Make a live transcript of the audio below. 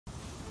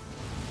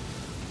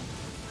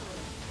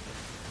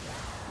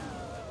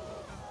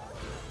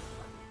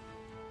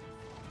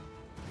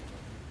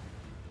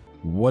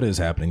What is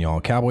happening, y'all?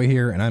 Cowboy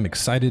here, and I'm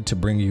excited to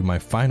bring you my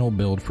final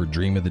build for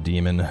Dream of the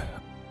Demon,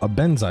 a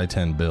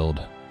Benzaiten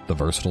build, the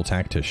Versatile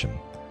Tactician.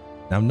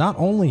 Now, not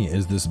only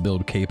is this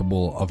build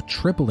capable of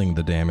tripling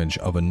the damage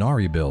of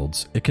Inari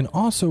builds, it can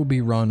also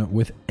be run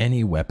with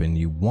any weapon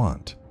you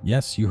want.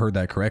 Yes, you heard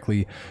that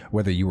correctly.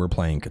 Whether you were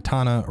playing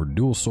Katana, or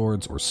Dual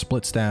Swords, or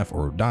Splitstaff,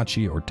 or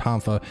Odachi, or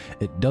Tonfa,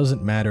 it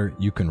doesn't matter.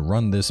 You can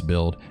run this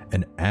build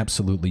and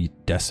absolutely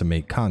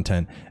decimate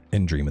content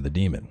in Dream of the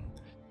Demon.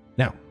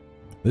 Now,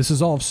 this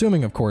is all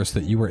assuming, of course,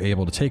 that you were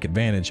able to take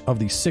advantage of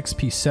the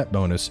 6-piece set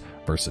bonus,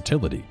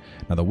 Versatility.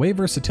 Now, the way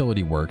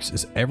Versatility works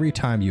is every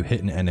time you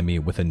hit an enemy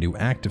with a new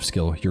active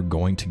skill, you're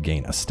going to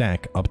gain a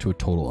stack up to a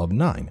total of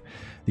 9.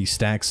 These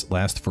stacks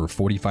last for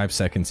 45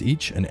 seconds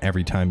each, and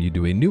every time you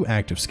do a new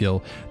active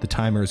skill, the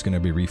timer is going to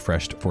be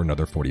refreshed for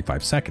another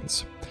 45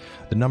 seconds.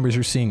 The numbers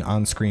you're seeing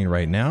on screen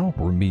right now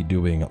were me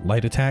doing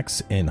light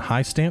attacks in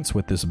high stance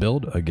with this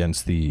build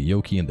against the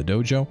Yokai in the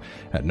dojo.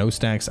 At no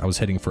stacks, I was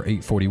hitting for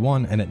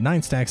 841, and at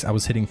 9 stacks, I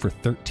was hitting for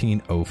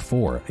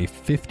 1304, a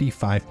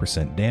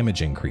 55%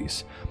 damage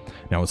increase.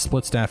 Now with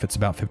Splitstaff, it's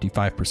about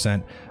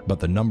 55%, but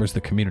the numbers the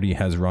community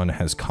has run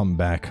has come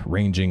back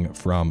ranging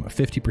from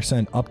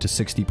 50% up to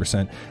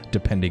 60%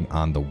 depending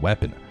on the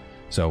weapon.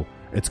 So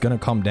it's going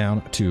to come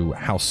down to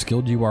how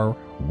skilled you are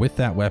with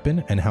that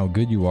weapon and how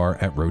good you are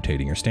at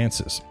rotating your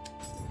stances.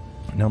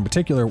 Now, in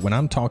particular, when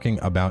I'm talking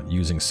about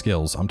using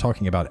skills, I'm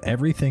talking about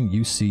everything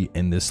you see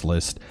in this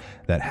list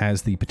that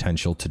has the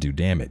potential to do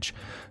damage.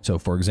 So,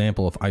 for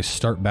example, if I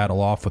start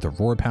battle off with a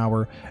Roar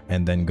Power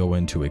and then go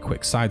into a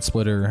quick Side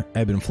Splitter,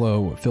 Ebb and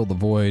Flow, Fill the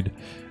Void,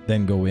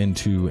 then go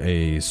into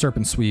a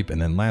Serpent Sweep, and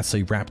then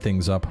lastly wrap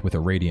things up with a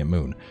Radiant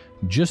Moon.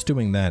 Just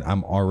doing that,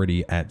 I'm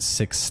already at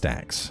 6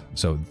 stacks.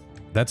 So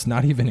that's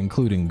not even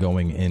including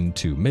going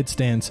into mid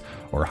stance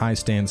or high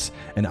stance.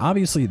 And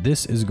obviously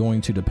this is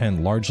going to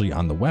depend largely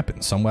on the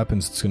weapon. Some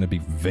weapons it's going to be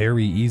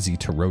very easy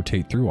to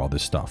rotate through all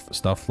this stuff.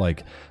 Stuff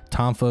like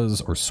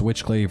Tonfas or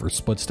Switchglaive or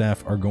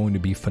Splitstaff are going to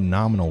be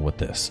phenomenal with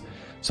this.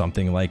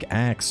 Something like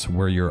Axe,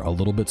 where you're a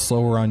little bit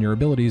slower on your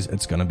abilities,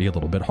 it's going to be a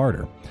little bit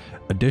harder.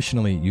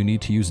 Additionally, you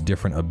need to use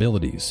different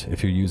abilities.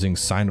 If you're using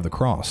Sign of the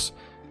Cross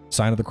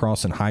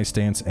in high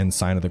stance and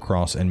Sign of the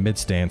Cross in mid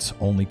stance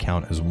only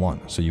count as one.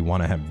 So you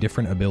want to have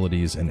different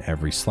abilities in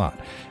every slot.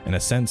 In a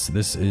sense,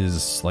 this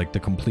is like the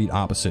complete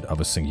opposite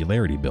of a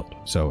singularity build.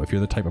 So if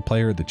you're the type of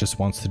player that just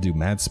wants to do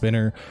Mad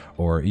Spinner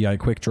or EI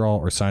Quick Draw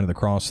or Sign of the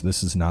Cross,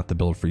 this is not the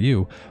build for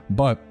you.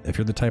 But if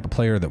you're the type of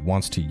player that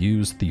wants to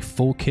use the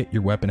full kit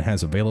your weapon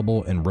has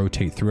available and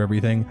rotate through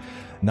everything,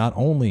 not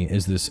only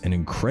is this an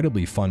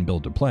incredibly fun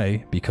build to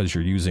play because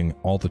you're using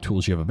all the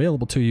tools you have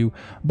available to you,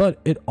 but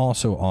it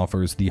also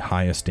offers the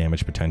highest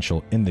damage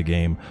potential in the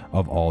game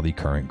of all the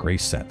current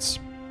Grace sets.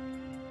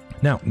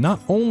 Now,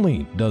 not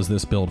only does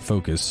this build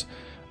focus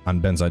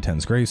on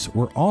Benzaiten's Grace,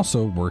 we're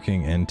also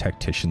working in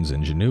Tactician's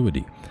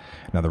Ingenuity.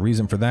 Now, the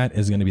reason for that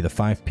is going to be the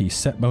 5-piece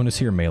set bonus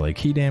here, melee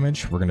key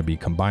damage. We're going to be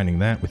combining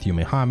that with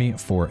Yumehami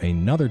for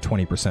another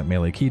 20%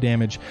 melee key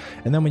damage.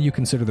 And then when you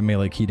consider the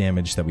melee key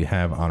damage that we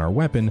have on our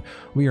weapon,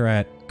 we are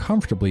at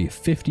comfortably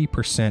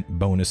 50%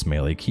 bonus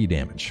melee key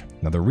damage.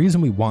 Now, the reason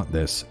we want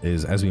this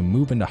is as we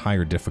move into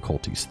higher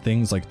difficulties,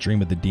 things like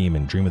Dream of the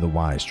Demon, Dream of the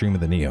Wise, Dream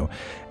of the Nioh,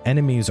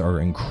 enemies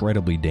are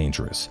incredibly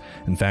dangerous.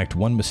 In fact,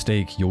 one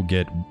mistake, you'll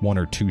get 1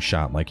 or 2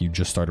 shot like you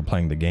just started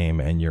playing the game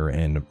and you're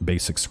in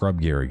basic scrub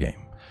gear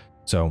game.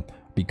 So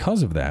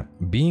because of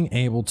that, being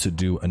able to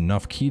do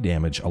enough key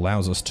damage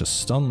allows us to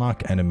stun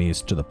lock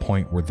enemies to the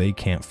point where they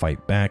can't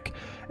fight back,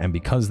 and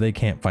because they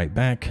can't fight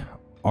back,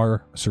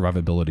 our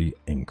survivability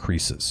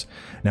increases.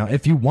 Now,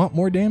 if you want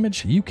more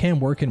damage, you can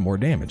work in more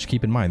damage.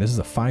 Keep in mind, this is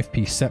a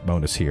 5-piece set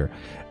bonus here,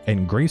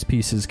 and Grace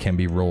pieces can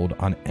be rolled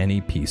on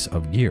any piece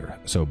of gear.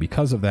 So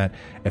because of that,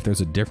 if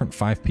there's a different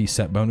 5-piece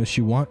set bonus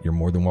you want, you're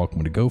more than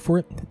welcome to go for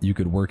it. You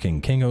could work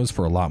in Kingos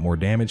for a lot more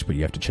damage, but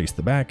you have to chase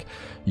the back.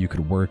 You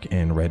could work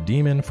in Red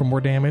Demon for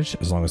more damage,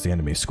 as long as the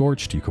enemy is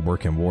scorched. You could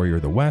work in Warrior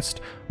of the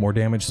West, more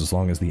damage as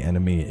long as the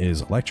enemy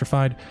is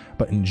electrified.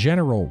 But in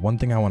general, one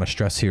thing I want to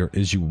stress here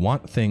is you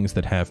want things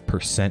that have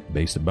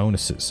percent-based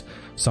bonuses.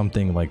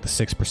 Something like the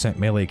 6%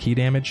 melee key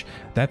damage.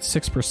 That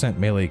 6%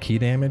 melee key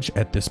damage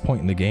at this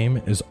point in the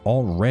game is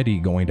already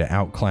going to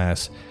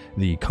outclass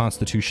the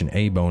Constitution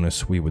A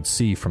bonus we would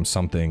see from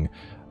something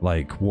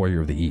like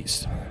Warrior of the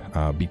East.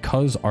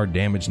 Because our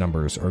damage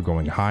numbers are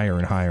going higher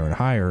and higher and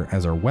higher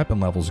as our weapon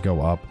levels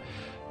go up,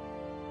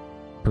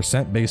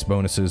 percent-based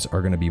bonuses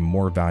are going to be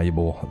more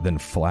valuable than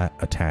flat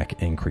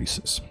attack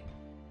increases.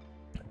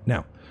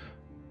 Now,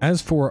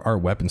 as for our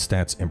weapon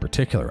stats in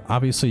particular,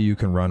 obviously you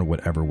can run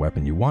whatever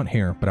weapon you want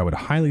here, but I would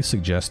highly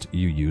suggest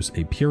you use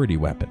a purity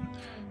weapon.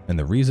 And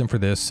the reason for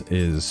this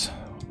is,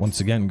 once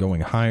again,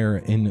 going higher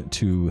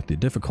into the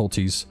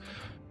difficulties,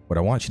 what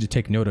I want you to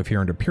take note of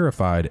here under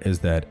Purified is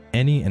that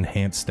any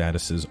enhanced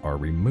statuses are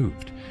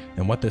removed.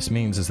 And what this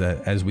means is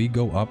that as we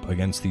go up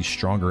against these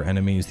stronger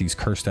enemies, these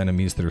cursed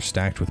enemies that are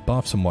stacked with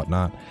buffs and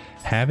whatnot,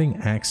 having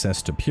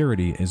access to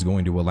Purity is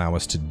going to allow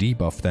us to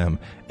debuff them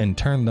and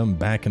turn them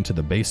back into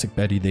the basic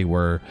Betty they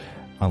were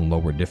on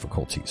lower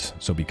difficulties.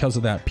 So because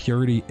of that,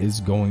 purity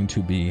is going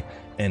to be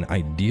an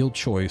ideal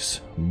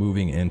choice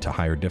moving into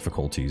higher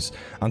difficulties,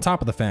 on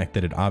top of the fact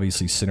that it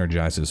obviously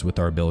synergizes with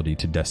our ability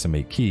to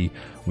decimate ki,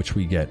 which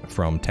we get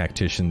from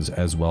tacticians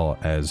as well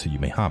as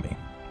Yumehami.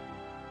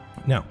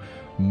 Now,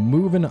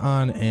 moving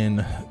on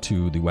in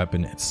to the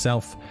weapon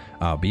itself,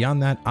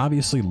 beyond that,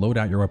 obviously load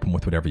out your weapon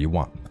with whatever you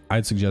want.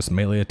 I'd suggest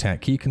melee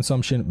attack ki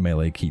consumption,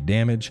 melee ki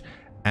damage,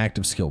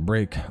 active skill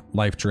break,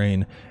 life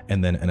drain,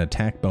 and then an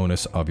attack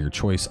bonus of your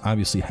choice.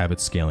 Obviously have it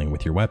scaling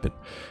with your weapon.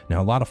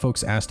 Now, a lot of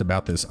folks asked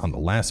about this on the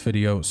last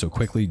video, so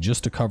quickly,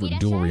 just to cover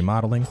dual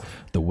remodeling,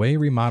 the way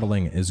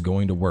remodeling is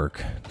going to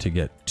work to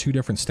get 2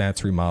 different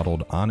stats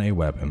remodeled on a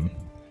weapon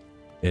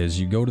is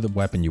you go to the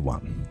weapon you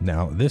want.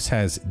 Now, this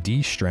has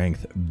D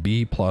strength,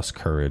 B plus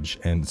courage,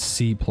 and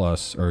B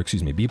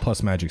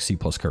plus magic, C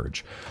plus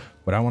courage.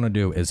 What I want to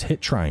do is hit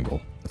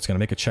triangle. It's going to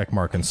make a check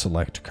mark and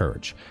select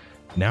courage.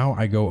 Now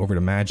I go over to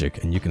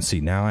magic, and you can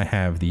see now I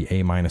have the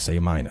A minus,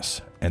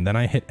 and then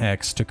I hit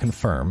X to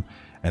confirm,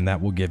 and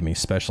that will give me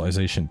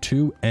specialization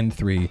 2 and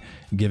 3,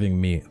 giving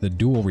me the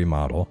dual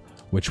remodel,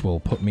 which will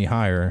put me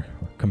higher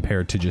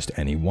compared to just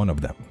any one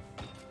of them.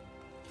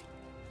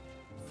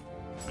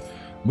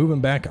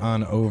 Moving back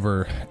on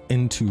over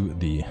into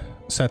the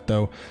set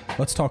though,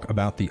 let's talk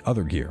about the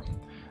other gear.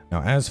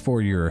 Now, as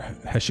for your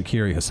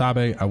Heshikiri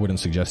Hasabe, I wouldn't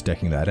suggest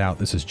decking that out.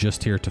 This is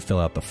just here to fill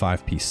out the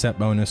 5-piece set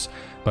bonus.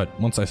 But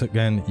once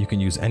again, you can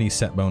use any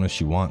set bonus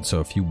you want.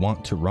 So if you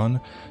want to run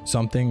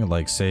something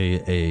like,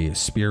 say, a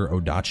Spear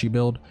Odachi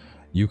build,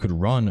 you could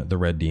run the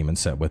Red Demon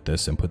set with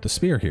this and put the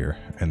Spear here,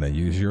 and then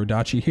use your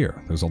Odachi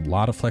here. There's a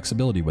lot of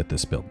flexibility with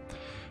this build.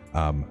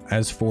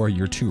 As for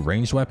your 2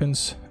 ranged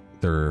weapons,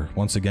 they're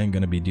once again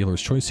going to be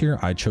dealer's choice here.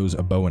 I chose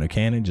a bow and a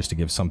cannon just to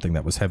give something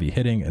that was heavy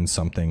hitting and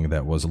something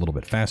that was a little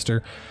bit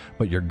faster,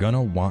 but you're going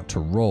to want to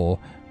roll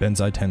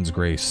Benzaiten's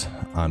Grace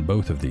on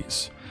both of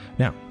these.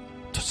 Now,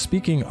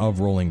 speaking of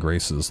rolling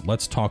graces,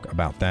 let's talk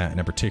about that, and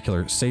in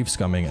particular safe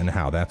scumming and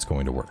how that's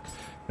going to work.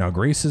 Now,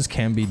 graces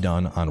can be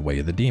done on Way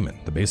of the Demon.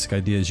 The basic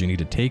idea is you need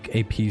to take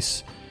a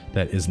piece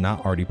that is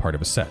not already part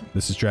of a set.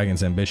 This is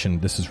Dragon's Ambition,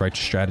 this is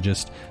Righteous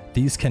Strategist.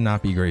 These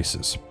cannot be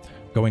graces.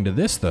 Going to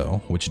this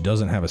though, which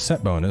doesn't have a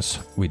set bonus,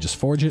 we just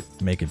forge it,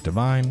 make it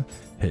divine,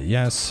 hit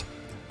yes,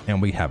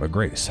 and we have a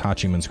grace,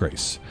 Hachiman's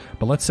Grace.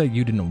 But let's say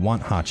you didn't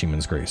want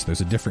Hachiman's Grace,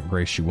 there's a different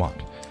grace you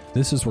want.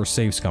 This is where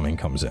save scumming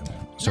comes in.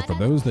 So for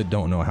those that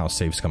don't know how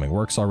save scumming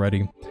works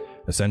already,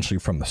 essentially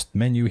from the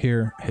menu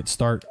here, hit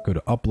start, go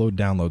to upload,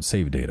 download,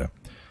 save data.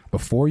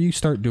 Before you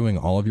start doing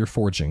all of your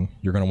forging,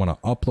 you're going to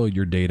want to upload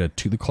your data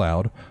to the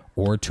cloud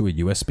or to a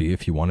USB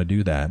if you want to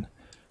do that.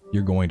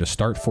 You're going to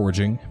start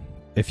forging.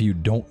 If you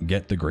don't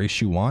get the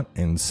grace you want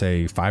in,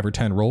 say, 5 or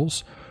 10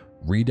 rolls,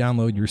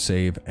 re-download your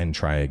save and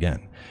try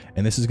again.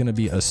 And this is going to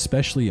be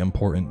especially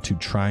important to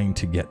trying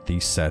to get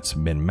these sets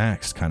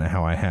min-maxed, kind of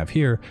how I have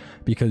here,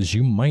 because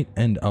you might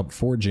end up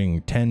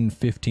forging 10,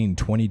 15,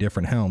 20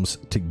 different helms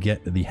to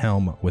get the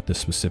helm with the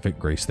specific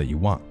grace that you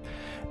want.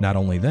 Not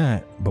only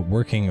that, but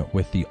working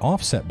with the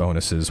offset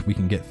bonuses, we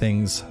can get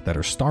things that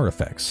are star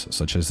effects,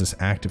 such as this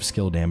active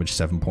skill damage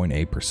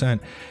 7.8%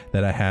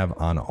 that I have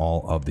on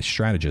all of the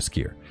strategist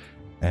gear.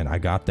 And I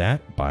got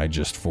that by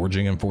just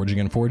forging and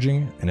forging and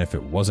forging, and if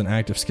it wasn't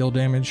active skill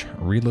damage,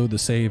 reload the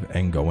save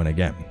and go in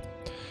again.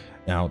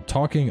 Now,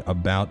 talking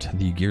about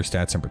the gear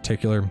stats in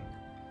particular,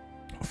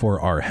 for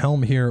our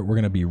helm here, we're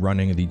going to be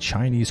running the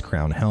Chinese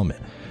Crown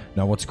Helmet.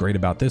 Now, what's great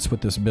about this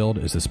with this build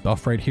is this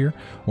buff right here.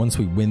 Once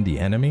we win the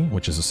enemy,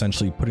 which is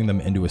essentially putting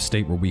them into a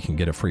state where we can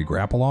get a free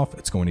grapple off,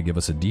 it's going to give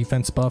us a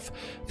defense buff.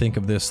 Think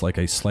of this like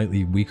a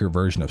slightly weaker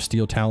version of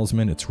Steel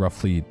Talisman. It's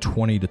roughly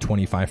 20 to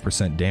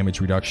 25% damage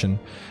reduction.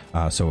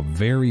 So a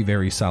very,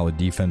 very solid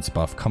defense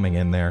buff coming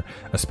in there,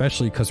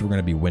 especially because we're going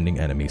to be winning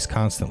enemies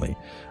constantly.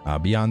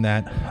 Beyond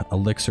that,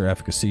 elixir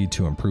efficacy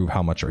to improve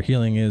how much our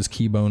healing is.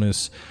 Key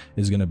bonus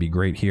is going to be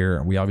great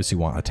here. We obviously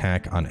want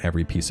attack on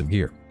every piece of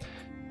gear.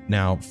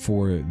 Now,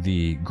 for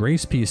the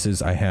grace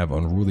pieces, I have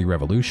Unruly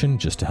Revolution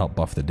just to help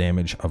buff the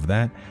damage of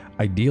that.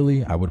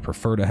 Ideally, I would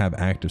prefer to have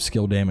active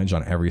skill damage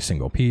on every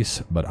single piece,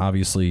 but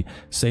obviously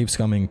save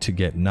scumming to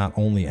get not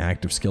only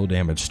active skill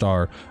damage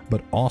star,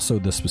 but also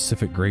the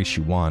specific grace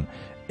you want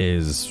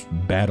is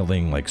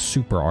battling like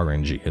super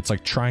RNG. It's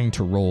like trying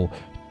to roll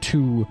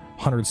 2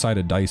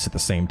 100-sided dice at the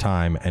same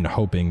time and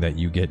hoping that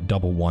you get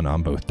double 1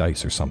 on both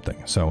dice or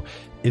something. So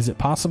is it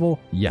possible?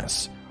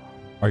 Yes.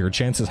 Are your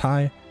chances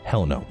high?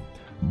 Hell no.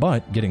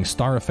 But getting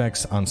star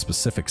effects on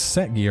specific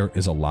set gear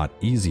is a lot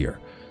easier.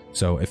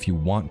 So if you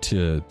want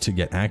to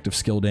get active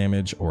skill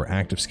damage or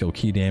active skill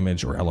key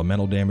damage or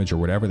elemental damage or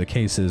whatever the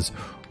case is,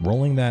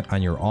 rolling that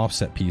on your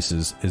offset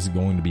pieces is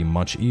going to be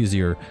much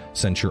easier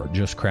since you're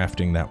just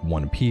crafting that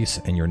one piece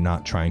and you're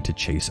not trying to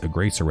chase a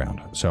grace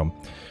around. So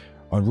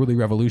Unruly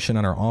Revolution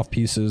on our off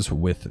pieces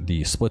with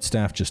the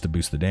Splitstaff just to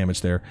boost the damage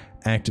there,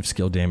 active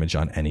skill damage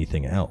on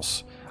anything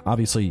else.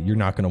 Obviously, you're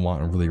not going to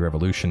want a really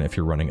revolution if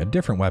you're running a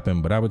different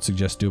weapon. What I would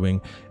suggest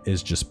doing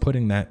is just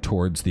putting that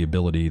towards the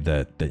ability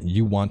that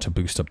you want to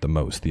boost up the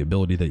most, the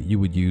ability that you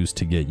would use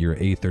to get your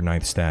 8th or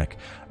 9th stack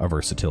of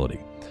versatility.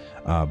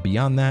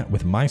 Beyond that,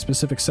 with my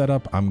specific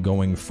setup, I'm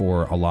going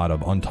for a lot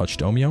of untouched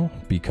Omyo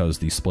because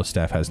the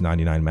Splitstaff has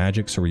 99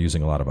 magic, so we're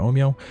using a lot of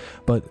Omyo.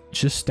 But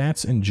just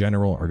stats in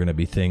general are going to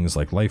be things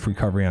like life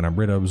recovery on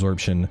Amrita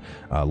absorption.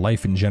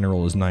 Life in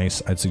general is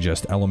nice. I'd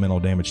suggest elemental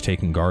damage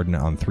taken garden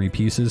on 3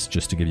 pieces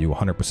just to give you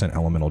 100%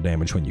 elemental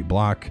damage when you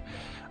block.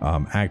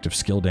 Active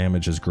skill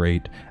damage is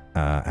great.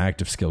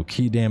 Active skill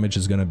key damage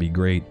is going to be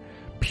great.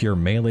 Pure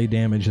melee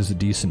damage is a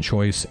decent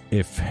choice.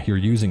 If you're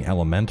using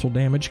elemental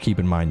damage, keep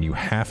in mind you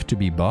have to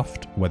be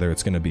buffed, whether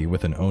it's going to be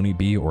with an Oni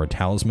B or a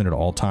talisman at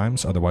all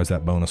times, otherwise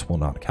that bonus will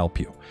not help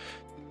you.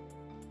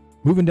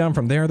 Moving down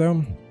from there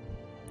though,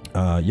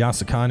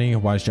 Yasakani,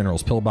 Wise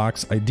General's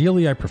Pillbox.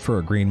 Ideally I prefer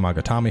a green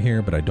Magatama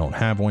here, but I don't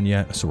have one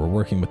yet, so we're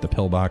working with the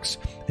Pillbox.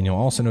 And you'll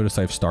also notice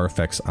I have star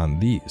effects on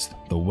these.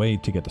 The way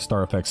to get the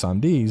star effects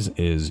on these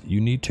is you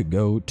need to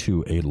go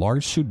to a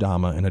large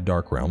Sudama in a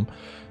Dark Realm.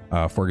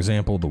 For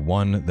example, the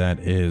one that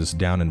is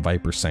down in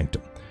Viper's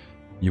Sanctum.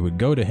 You would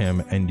go to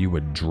him and you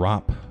would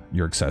drop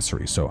your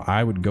accessory. So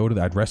I would go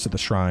to I'd rest at the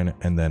shrine,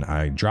 and then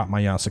I drop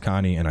my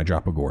Yasakani and I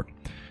drop a gourd.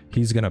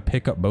 He's going to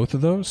pick up both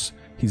of those.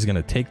 He's going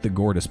to take the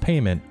gourd as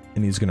payment,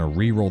 and he's going to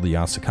re-roll the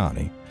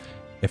Yasakani.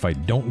 If I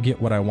don't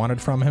get what I wanted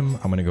from him,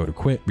 I'm going to go to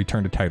quit,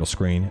 return to title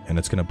screen, and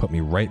it's going to put me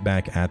right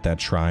back at that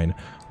shrine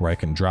where I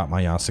can drop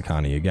my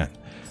Yasakani again.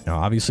 Now,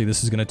 obviously,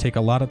 this is going to take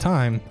a lot of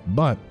time,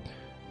 but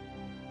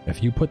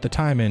if you put the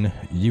time in,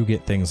 you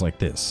get things like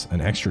this.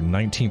 An extra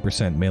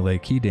 19% melee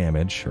key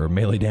damage, or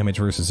melee damage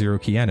versus 0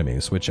 key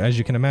enemies, which, as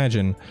you can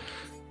imagine,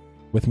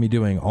 with me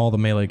doing all the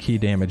melee key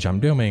damage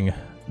I'm doing,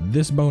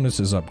 this bonus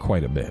is up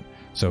quite a bit.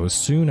 So as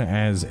soon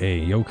as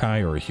a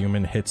yokai or a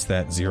human hits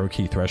that 0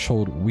 key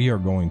threshold, we are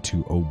going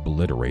to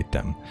obliterate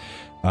them.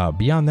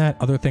 Beyond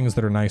that, other things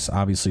that are nice,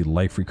 obviously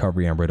life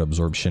recovery and red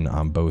absorption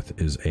on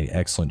both is a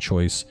excellent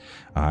choice.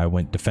 I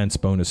went defense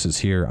bonuses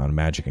here on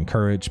magic and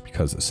courage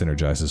because it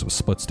synergizes with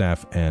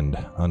Splitstaff and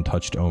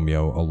untouched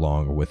Omyo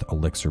along with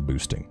elixir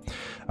boosting.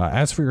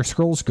 As for your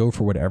scrolls, go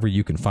for whatever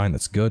you can find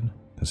that's good.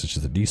 This is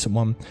just a decent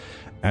one.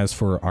 As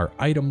for our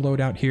item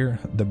loadout here,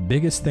 the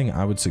biggest thing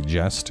I would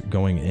suggest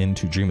going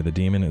into Dream of the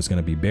Demon is going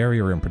to be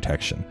barrier and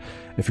protection.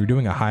 If you're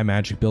doing a high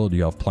magic build,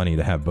 you have plenty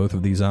to have both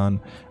of these on.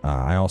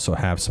 I also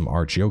have some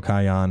arch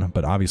yokai on,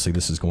 but obviously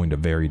this is going to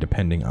vary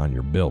depending on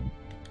your build.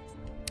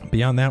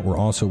 Beyond that, we're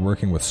also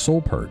working with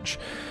Soul Purge.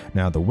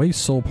 Now, the way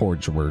Soul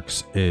Purge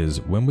works is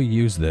when we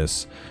use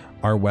this,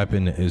 our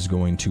weapon is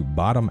going to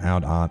bottom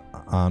out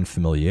on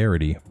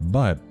familiarity,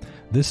 but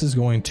this is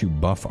going to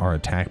buff our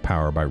attack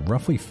power by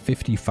roughly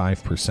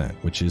 55%,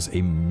 which is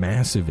a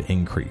massive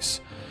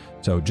increase.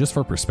 So just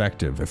for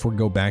perspective, if we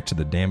go back to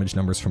the damage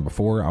numbers from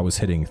before, I was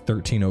hitting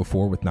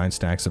 1304 with 9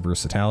 stacks of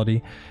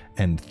versatility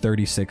and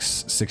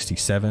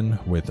 3667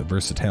 with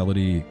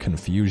versatility,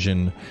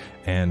 confusion,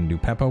 and new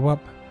Peppo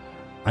up.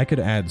 I could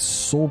add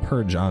Soul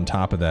Purge on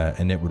top of that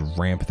and it would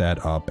ramp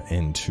that up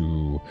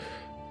into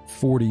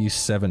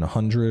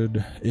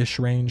 4700-ish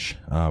range.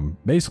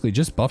 Basically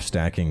just buff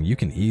stacking, you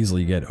can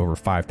easily get over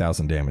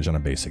 5000 damage on a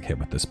basic hit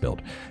with this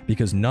build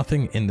because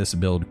nothing in this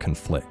build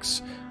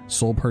conflicts.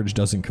 Soul Purge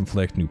doesn't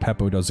conflict, new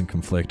Peppo doesn't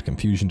conflict,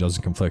 confusion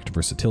doesn't conflict,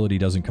 versatility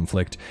doesn't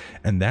conflict,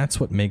 and that's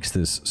what makes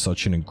this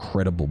such an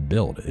incredible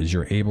build, is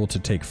you're able to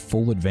take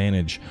full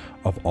advantage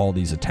of all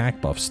these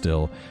attack buffs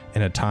still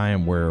in a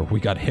time where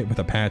we got hit with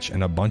a patch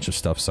and a bunch of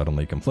stuff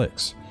suddenly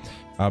conflicts.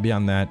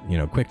 Beyond that,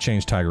 quick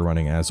change Tiger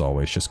running as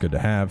always, just good to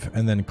have,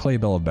 and then Clay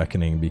Bell of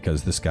Beckoning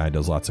because this guy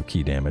does lots of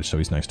key damage, so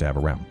he's nice to have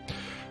around.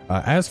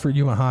 As for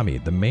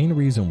Umahami, the main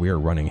reason we are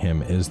running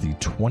him is the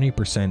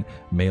 20%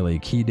 melee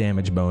key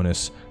damage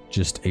bonus,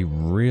 just a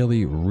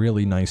really,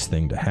 really nice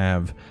thing to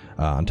have.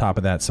 On top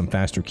of that, some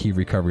faster key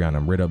recovery on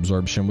Amrita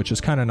absorption, which is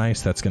kind of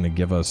nice. That's going to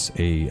give us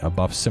a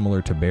buff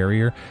similar to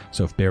barrier.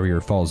 So if barrier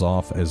falls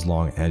off, as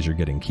long as you're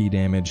getting key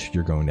damage,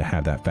 you're going to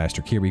have that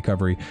faster key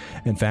recovery.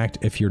 In fact,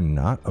 if you're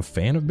not a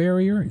fan of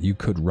barrier, you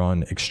could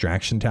run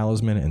extraction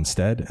talisman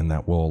instead, and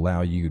that will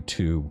allow you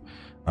to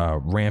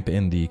ramp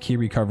in the key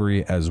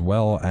recovery as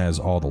well as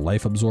all the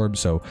life absorb.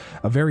 So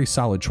a very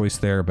solid choice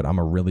there, but I'm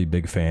a really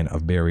big fan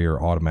of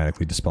barrier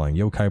automatically dispelling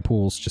yokai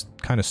pools. Just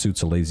kind of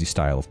suits a lazy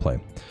style of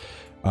play.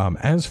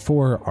 As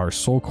for our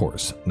soul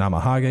course,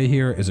 Namahage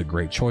here is a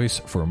great choice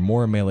for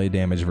more melee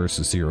damage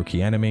versus 0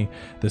 key enemy.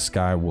 This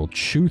guy will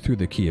chew through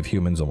the key of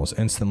humans almost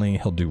instantly.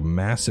 He'll do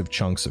massive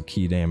chunks of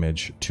key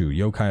damage to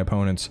yokai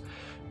opponents.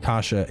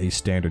 Kasha, a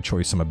standard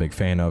choice I'm a big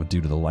fan of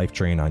due to the life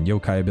drain on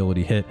yokai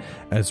ability hit,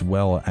 as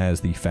well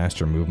as the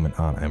faster movement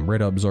on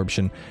Amrita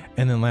absorption.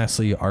 And then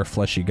lastly, our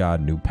fleshy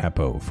god new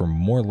Peppo for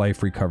more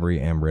life recovery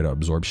and Amrita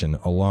absorption,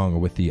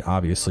 along with the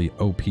obviously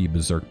OP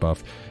berserk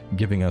buff,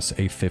 giving us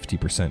a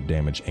 50%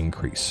 damage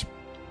increase.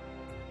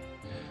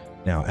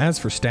 Now, as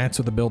for stats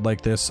with a build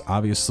like this,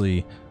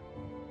 obviously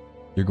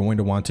you're going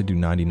to want to do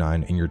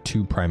 99 in your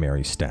 2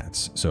 primary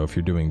stats. So if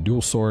you're doing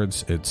dual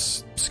swords,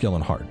 it's skill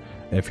and heart.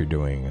 If you're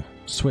doing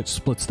switch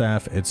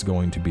Splitstaff, it's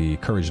going to be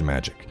courage and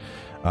magic.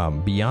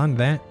 Beyond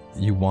that,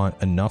 you want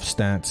enough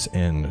stats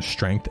in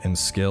strength and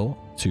skill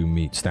to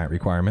meet stat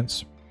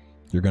requirements.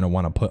 You're going to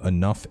want to put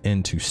enough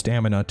into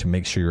stamina to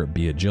make sure you're at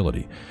B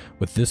agility.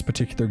 With this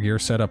particular gear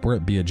setup, we're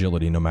at B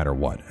agility no matter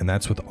what, and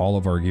that's with all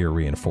of our gear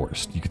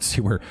reinforced. You can see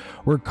we're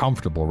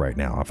comfortable right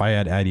now. If I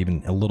add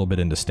even a little bit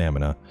into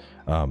stamina,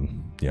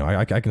 you know,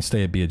 I can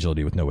stay at B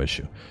agility with no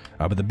issue.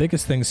 But the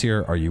biggest things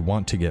here are you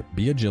want to get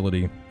B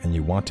agility and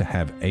you want to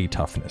have A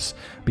toughness.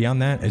 Beyond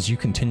that, as you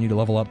continue to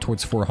level up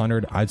towards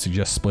 400, I'd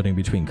suggest splitting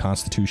between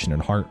Constitution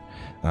and Heart.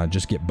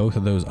 Just get both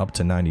of those up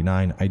to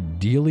 99.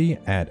 Ideally,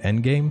 at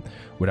endgame,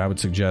 what I would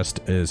suggest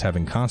is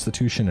having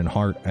Constitution and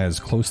Heart as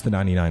close to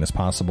 99 as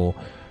possible.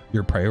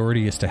 Your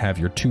priority is to have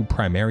your 2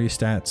 primary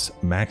stats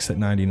max at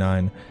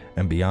 99,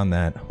 and beyond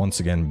that,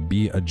 once again,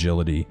 be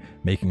agility,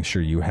 making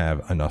sure you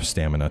have enough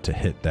stamina to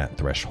hit that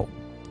threshold.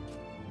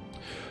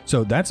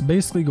 So that's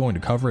basically going to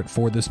cover it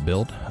for this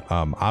build.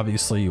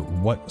 Obviously,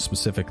 what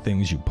specific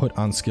things you put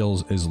on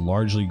skills is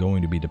largely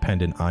going to be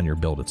dependent on your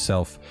build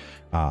itself.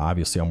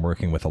 Obviously, I'm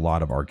working with a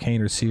lot of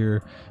arcaners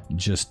here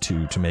just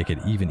to make it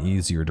even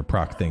easier to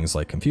proc things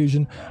like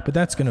confusion, but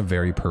that's going to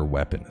vary per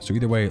weapon. So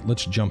either way,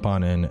 let's jump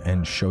on in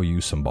and show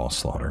you some boss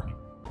slaughter.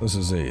 This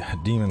is a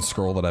demon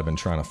scroll that I've been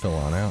trying to fill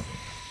on out.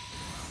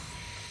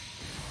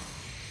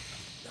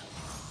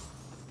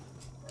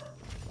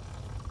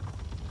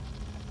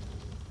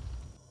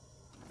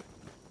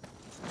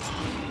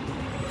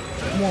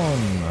 One,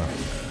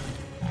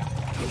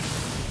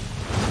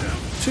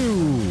 2,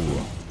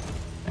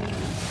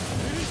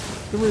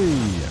 3,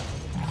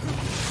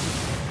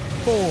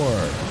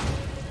 4,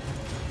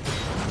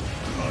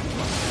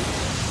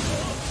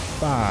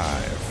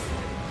 5.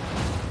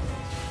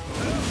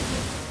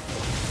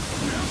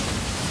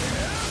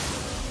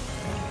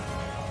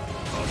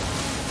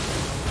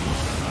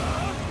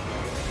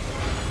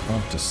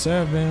 Up to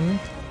 7.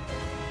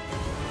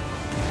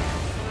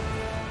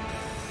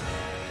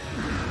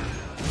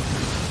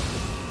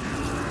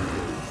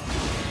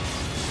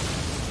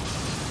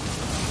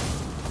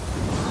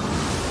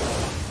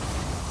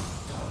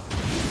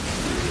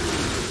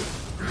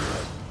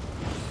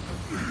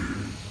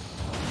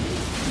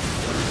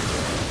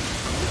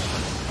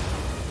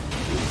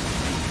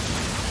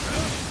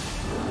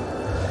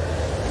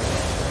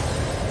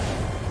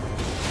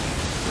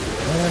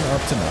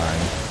 Up to 9.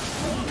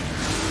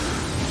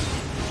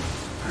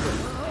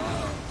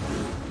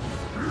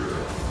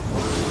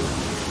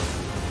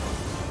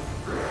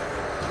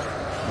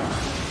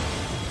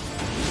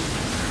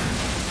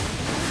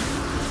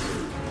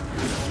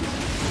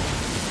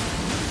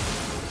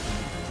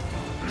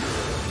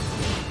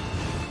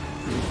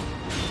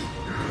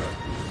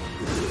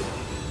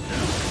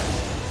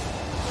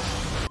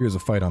 Here's a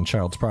fight on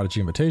Child's Prodigy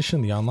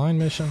Invitation, the online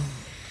mission.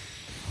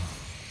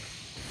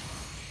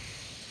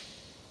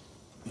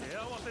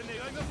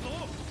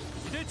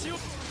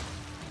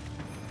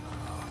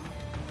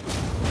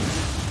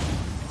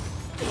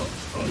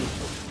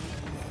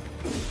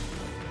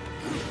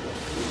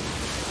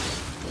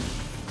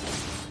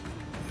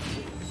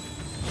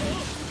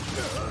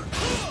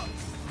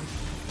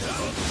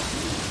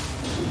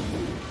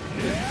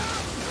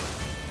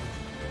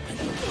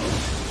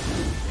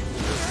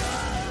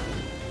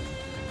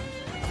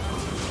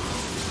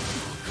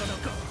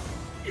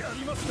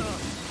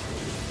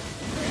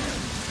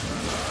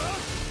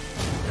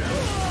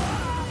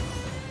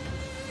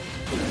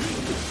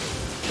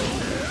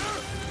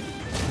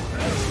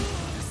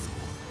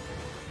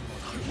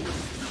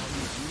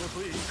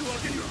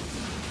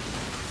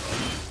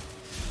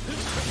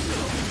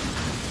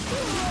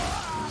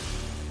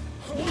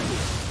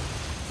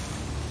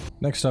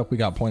 Next up, we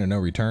got Point of No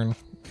Return.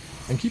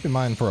 And keep in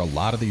mind, for a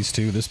lot of these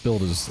too, this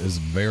build is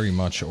very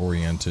much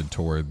oriented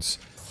towards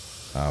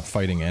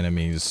fighting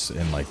enemies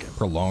in like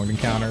prolonged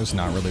encounters,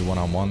 not really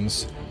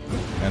one-on-ones.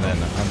 And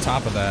then on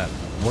top of that,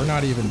 we're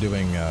not even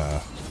doing, you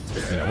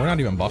know, we're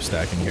not even buff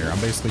stacking here. I'm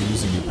basically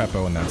using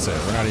Upeppo and that's it.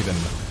 We're not even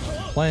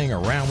playing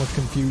around with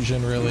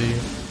confusion, really.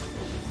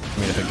 I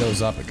mean, if it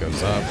goes up, it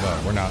goes up,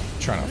 but we're not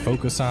trying to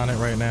focus on it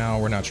right now.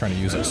 We're not trying to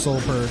use our Soul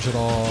Purge at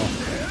all.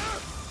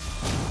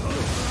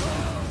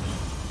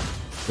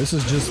 This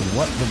is just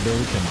what the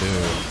build can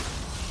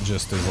do,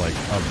 just as like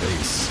a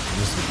base,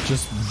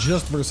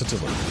 just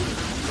versatility.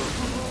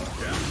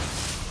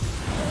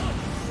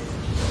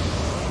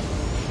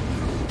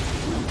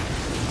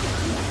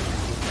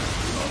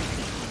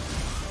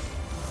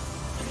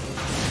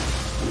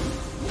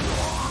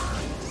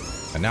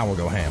 And now we'll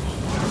go ham.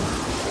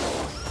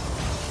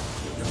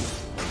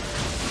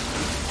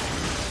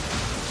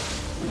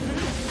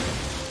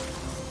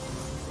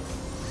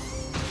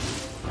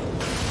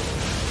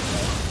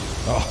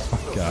 Oh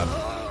my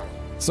god.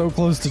 So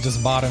close to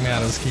just bottoming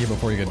out his key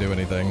before you could do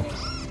anything.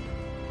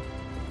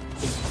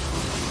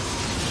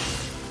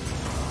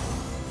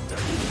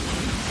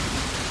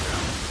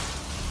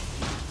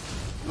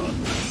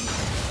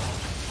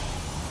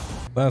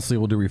 Lastly,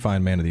 we'll do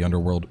Refined Man of the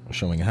Underworld,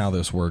 showing how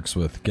this works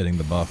with getting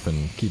the buff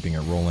and keeping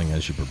it rolling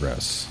as you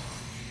progress.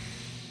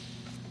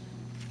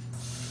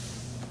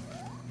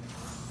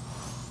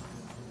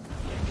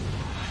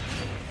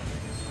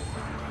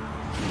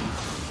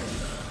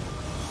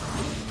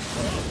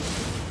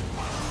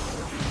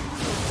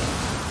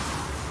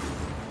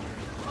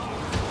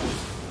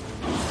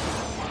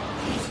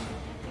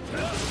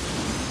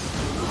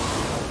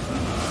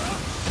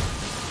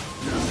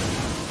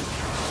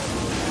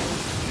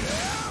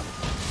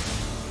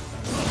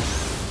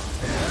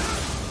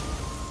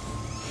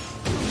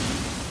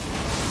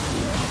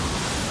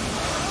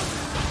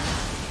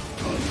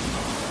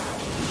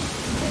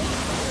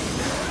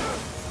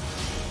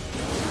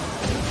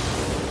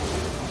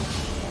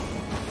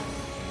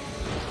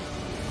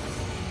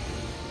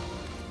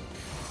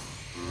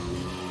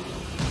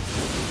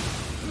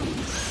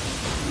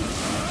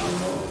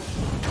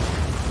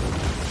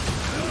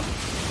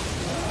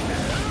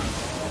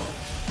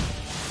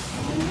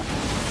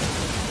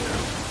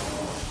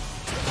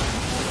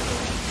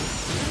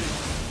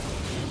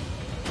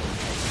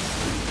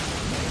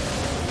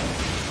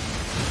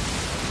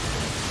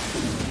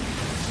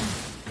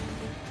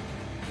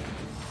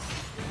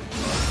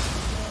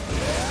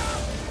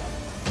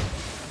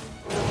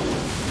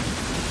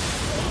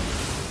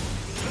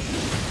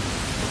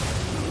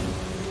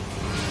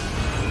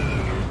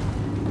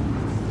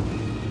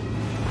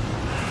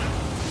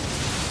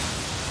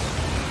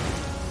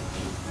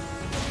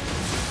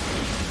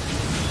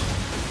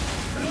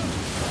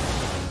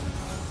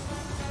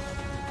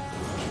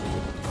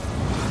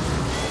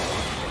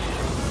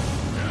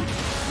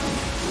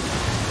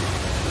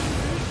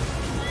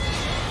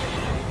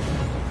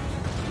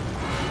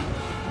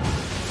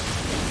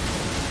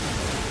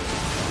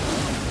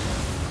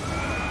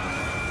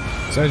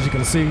 So as you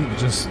can see,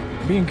 just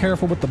being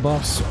careful with the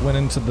buffs. Went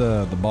into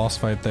the boss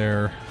fight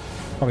there,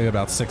 probably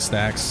about 6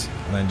 stacks,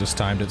 and then just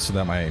timed it so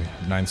that my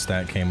 9th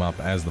stack came up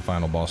as the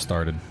final boss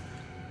started.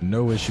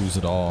 No issues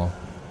at all.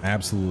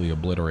 Absolutely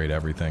obliterate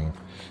everything.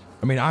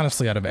 I mean,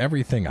 honestly, out of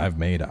everything I've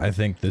made, I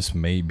think this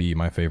may be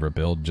my favorite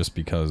build, just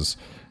because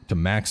to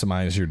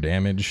maximize your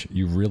damage,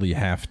 you really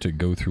have to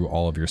go through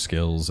all of your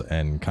skills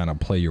and kind of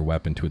play your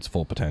weapon to its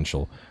full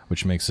potential,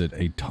 which makes it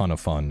a ton of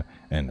fun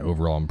and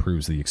overall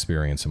improves the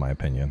experience, in my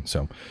opinion.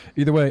 So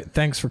either way,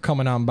 thanks for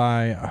coming on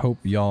by. I hope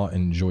y'all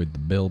enjoyed the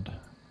build,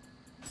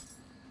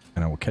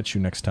 and I will catch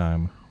you next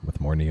time with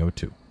more Nioh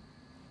 2.